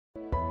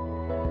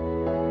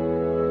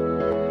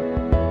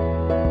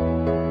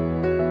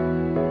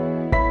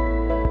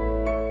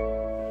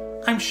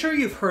sure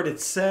you've heard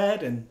it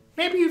said, and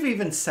maybe you've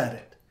even said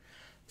it.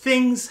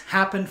 Things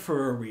happen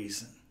for a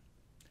reason.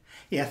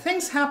 Yeah,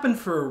 things happen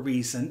for a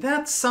reason.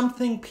 That's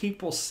something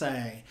people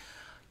say.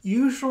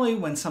 Usually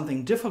when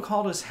something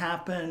difficult has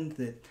happened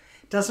that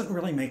doesn't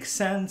really make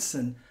sense,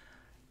 and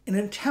in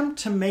an attempt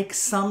to make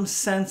some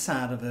sense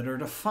out of it or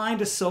to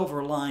find a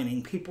silver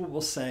lining, people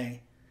will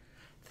say,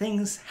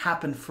 things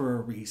happen for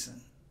a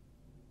reason.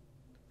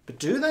 But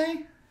do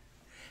they?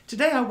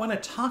 Today I want to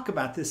talk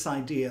about this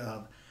idea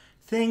of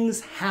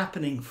things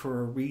happening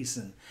for a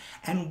reason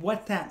and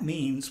what that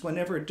means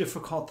whenever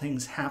difficult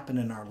things happen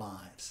in our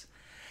lives.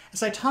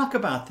 As I talk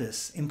about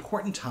this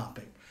important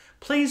topic,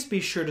 please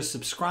be sure to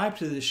subscribe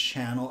to this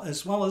channel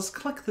as well as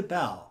click the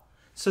bell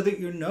so that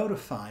you're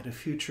notified of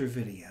future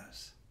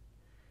videos.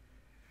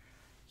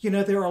 You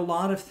know, there are a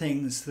lot of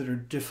things that are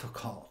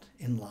difficult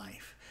in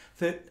life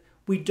that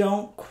we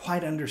don't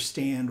quite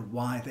understand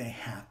why they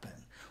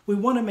happen. We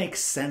want to make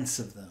sense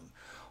of them.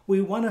 We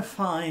want to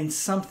find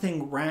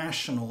something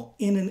rational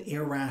in an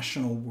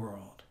irrational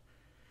world.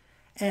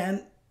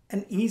 And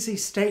an easy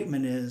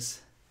statement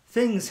is,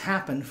 things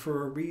happen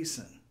for a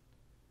reason.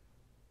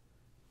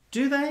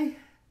 Do they?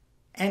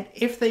 And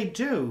if they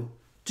do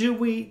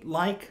we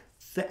like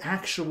the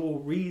actual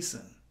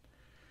reason?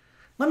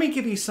 Let me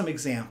give you some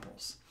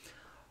examples.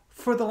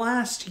 For the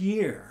last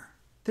year,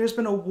 there's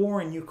been a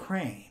war in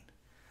Ukraine.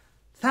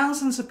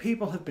 Thousands of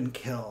people have been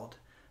killed.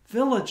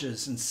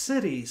 Villages and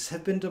cities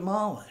have been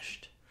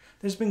demolished.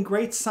 There's been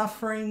great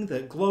suffering.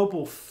 The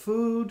global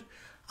food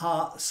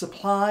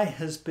supply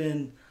has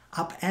been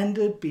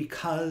upended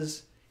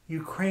because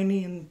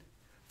Ukrainian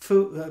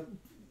food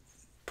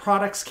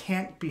products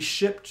can't be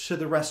shipped to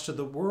the rest of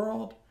the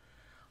world.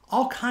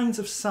 All kinds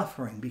of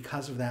suffering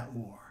because of that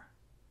war.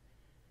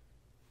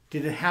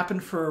 Did it happen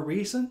for a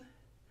reason?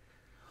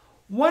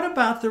 What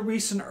about the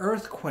recent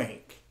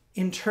earthquake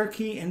in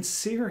Turkey and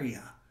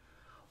Syria,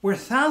 where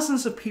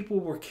thousands of people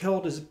were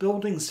killed as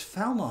buildings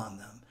fell on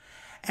them,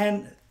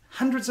 and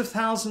hundreds of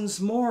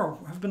thousands more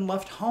have been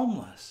left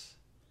homeless?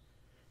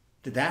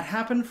 Did that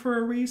happen for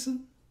a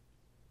reason?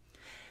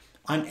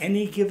 On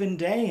any given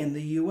day in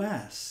the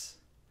U.S.,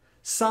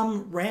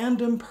 some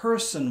random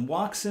person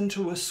walks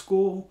into a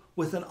school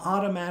with an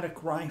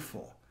automatic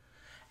rifle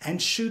and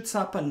shoots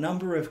up a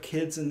number of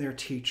kids and their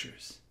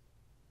teachers.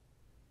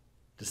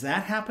 Does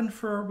that happen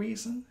for a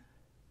reason?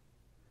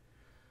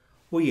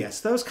 Well, yes,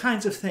 those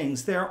kinds of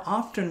things, there are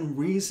often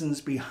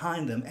reasons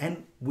behind them,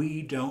 and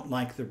we don't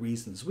like the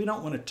reasons. We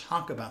don't want to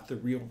talk about the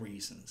real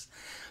reasons,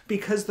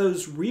 because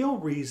those real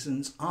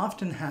reasons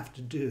often have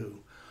to do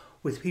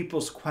with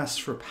people's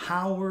quest for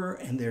power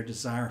and their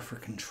desire for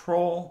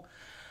control.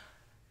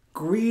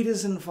 Greed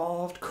is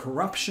involved,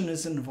 corruption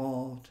is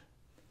involved,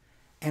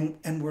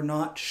 and we're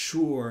not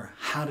sure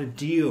how to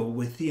deal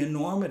with the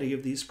enormity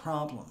of these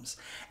problems.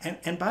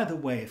 And by the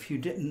way, if you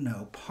didn't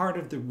know, part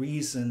of the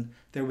reason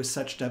there was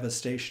such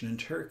devastation in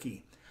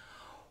Turkey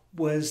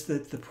was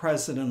that the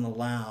president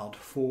allowed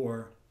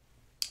for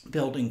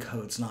building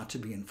codes not to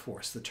be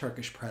enforced, the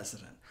Turkish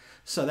president.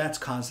 So that's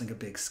causing a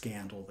big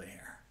scandal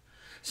there.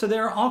 So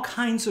there are all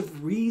kinds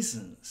of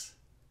reasons,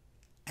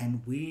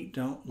 and we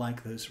don't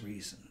like those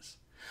reasons.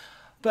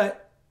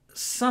 But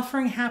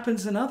suffering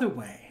happens in other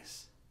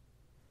ways.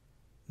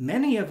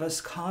 Many of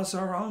us cause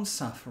our own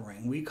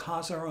suffering. We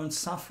cause our own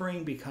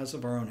suffering because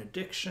of our own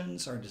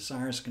addictions, our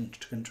desires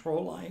to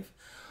control life.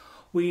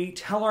 We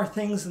tell our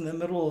things in the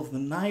middle of the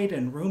night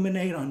and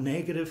ruminate on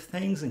negative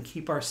things and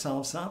keep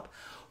ourselves up.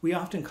 We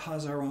often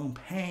cause our own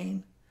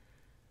pain.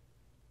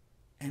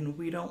 And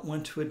we don't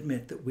want to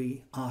admit that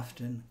we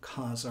often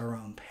cause our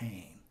own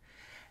pain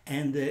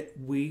and that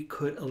we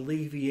could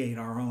alleviate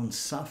our own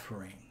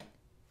suffering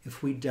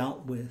if we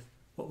dealt with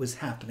what was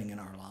happening in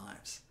our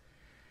lives.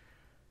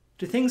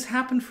 Do things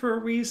happen for a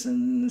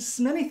reason?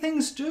 Many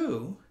things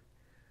do.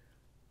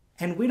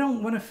 And we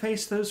don't want to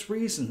face those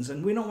reasons,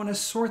 and we don't want to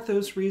sort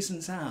those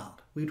reasons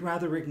out. We'd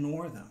rather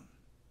ignore them.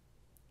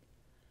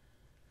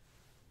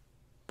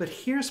 But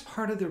here's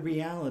part of the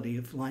reality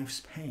of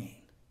life's pain.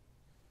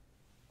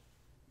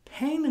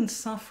 Pain and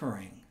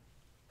suffering,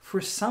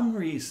 for some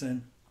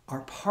reason,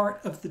 are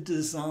part of the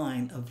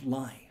design of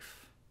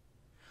life.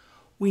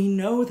 We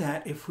know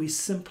that if we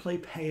simply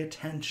pay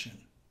attention.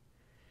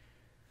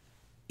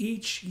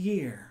 Each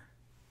year,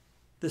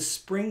 the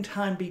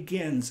springtime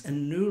begins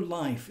and new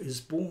life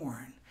is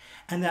born,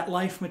 and that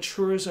life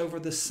matures over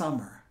the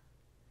summer.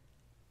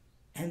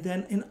 And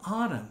then in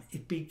autumn,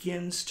 it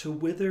begins to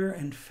wither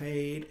and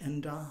fade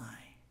and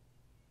die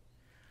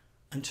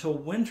until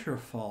winter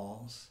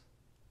falls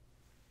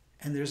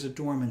and there's a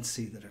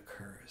dormancy that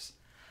occurs.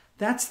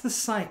 That's the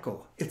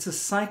cycle. It's a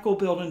cycle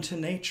built into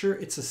nature.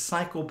 It's a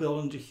cycle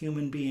built into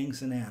human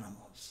beings and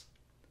animals.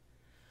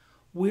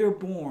 We're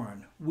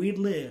born, we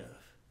live.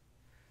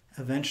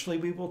 Eventually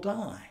we will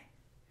die.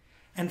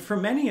 And for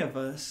many of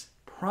us,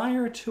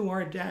 prior to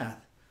our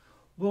death,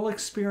 we'll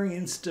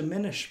experience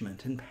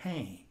diminishment and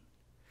pain.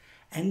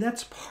 And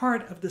that's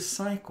part of the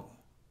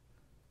cycle.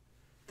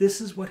 This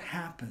is what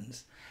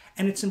happens.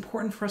 And it's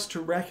important for us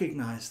to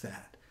recognize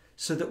that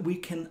so that we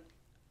can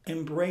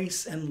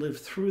embrace and live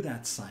through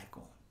that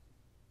cycle.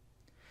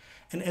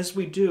 And as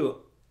we do,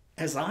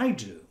 as I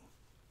do,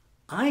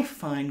 I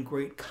find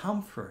great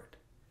comfort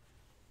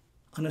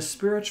on a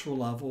spiritual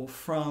level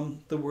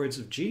from the words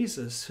of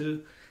Jesus,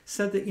 who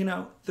said that,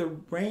 the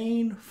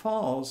rain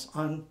falls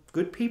on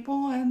good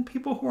people and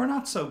people who are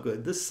not so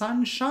good. The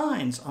sun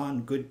shines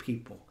on good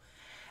people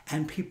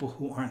and people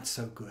who aren't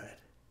so good.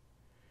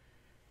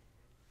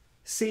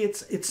 See,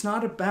 it's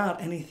not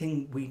about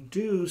anything we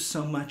do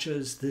so much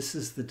as this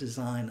is the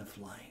design of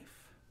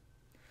life.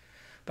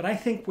 But I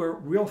think where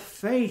real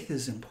faith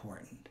is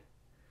important,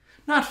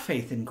 not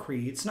faith in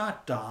creeds,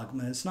 not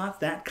dogmas, not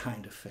that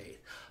kind of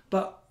faith,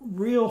 but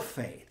real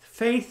faith,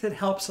 faith that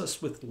helps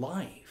us with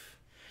life,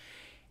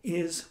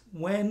 is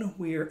when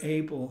we are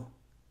able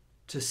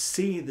to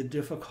see the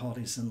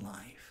difficulties in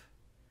life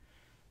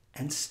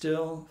and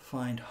still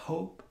find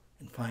hope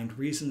and find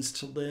reasons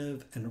to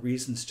live and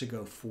reasons to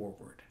go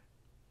forward.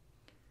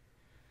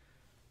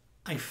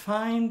 I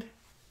find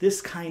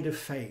this kind of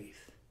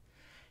faith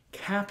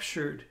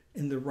captured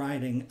in the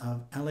writing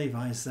of Elie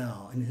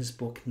Wiesel in his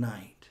book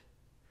Night.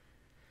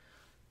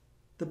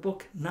 The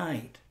book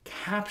Night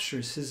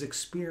captures his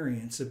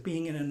experience of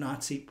being in a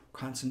Nazi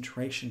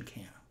concentration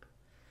camp.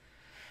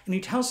 And he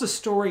tells the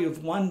story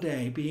of one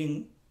day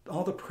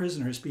all the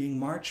prisoners being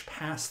marched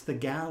past the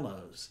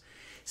gallows,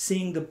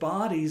 seeing the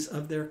bodies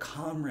of their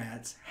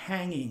comrades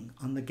hanging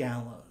on the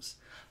gallows,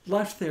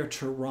 left there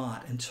to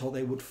rot until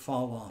they would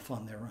fall off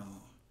on their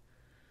own.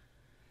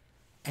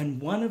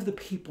 And one of the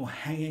people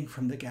hanging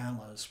from the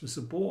gallows was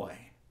a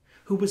boy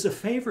who was a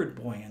favored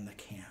boy in the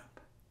camp.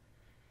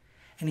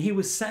 And he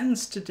was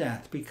sentenced to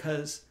death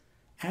because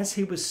as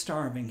he was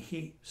starving,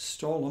 he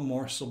stole a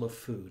morsel of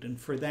food, and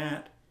for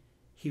that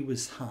he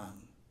was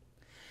hung.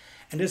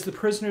 And as the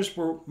prisoners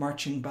were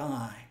marching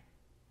by,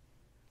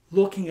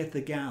 looking at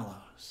the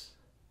gallows,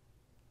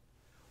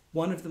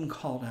 one of them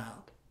called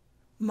out,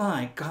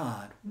 "My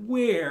God,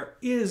 where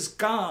is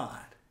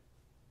God?"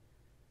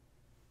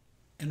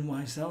 And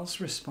Wiesel's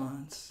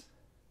response,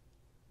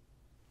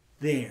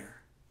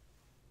 "There,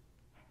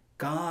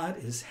 God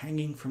is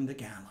hanging from the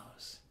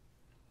gallows."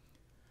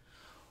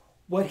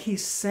 What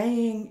he's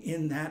saying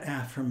in that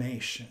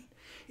affirmation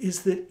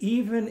is that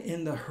even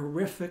in the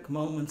horrific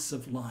moments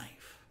of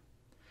life,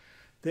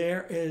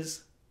 there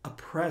is a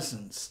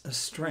presence, a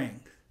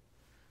strength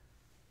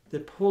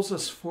that pulls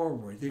us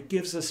forward, that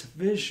gives us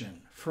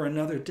vision for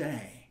another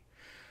day,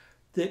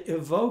 that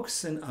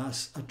evokes in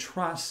us a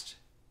trust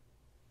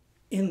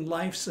in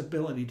life's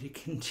ability to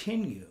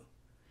continue,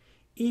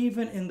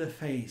 even in the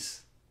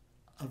face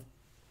of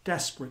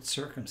desperate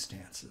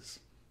circumstances.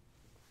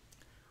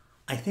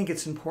 I think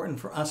it's important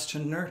for us to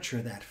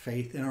nurture that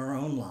faith in our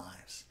own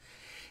lives.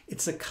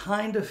 It's a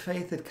kind of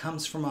faith that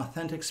comes from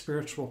authentic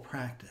spiritual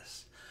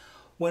practice.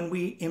 When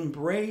we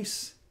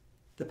embrace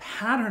the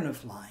pattern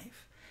of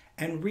life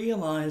and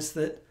realize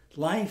that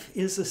life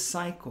is a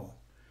cycle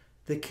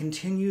that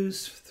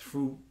continues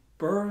through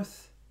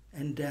birth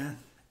and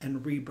death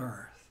and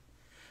rebirth,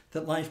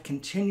 that life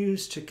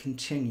continues to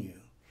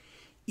continue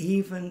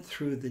even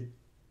through the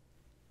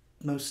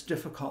most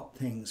difficult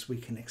things we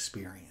can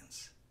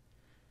experience.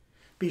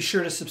 Be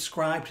sure to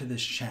subscribe to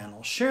this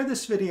channel, share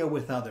this video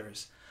with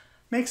others,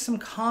 make some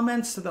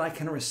comments so that I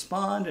can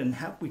respond and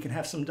we can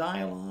have some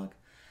dialogue,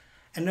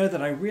 and know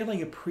that I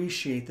really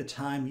appreciate the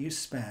time you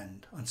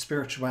spend on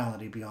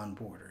Spirituality Beyond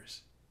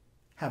Borders.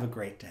 Have a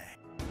great day.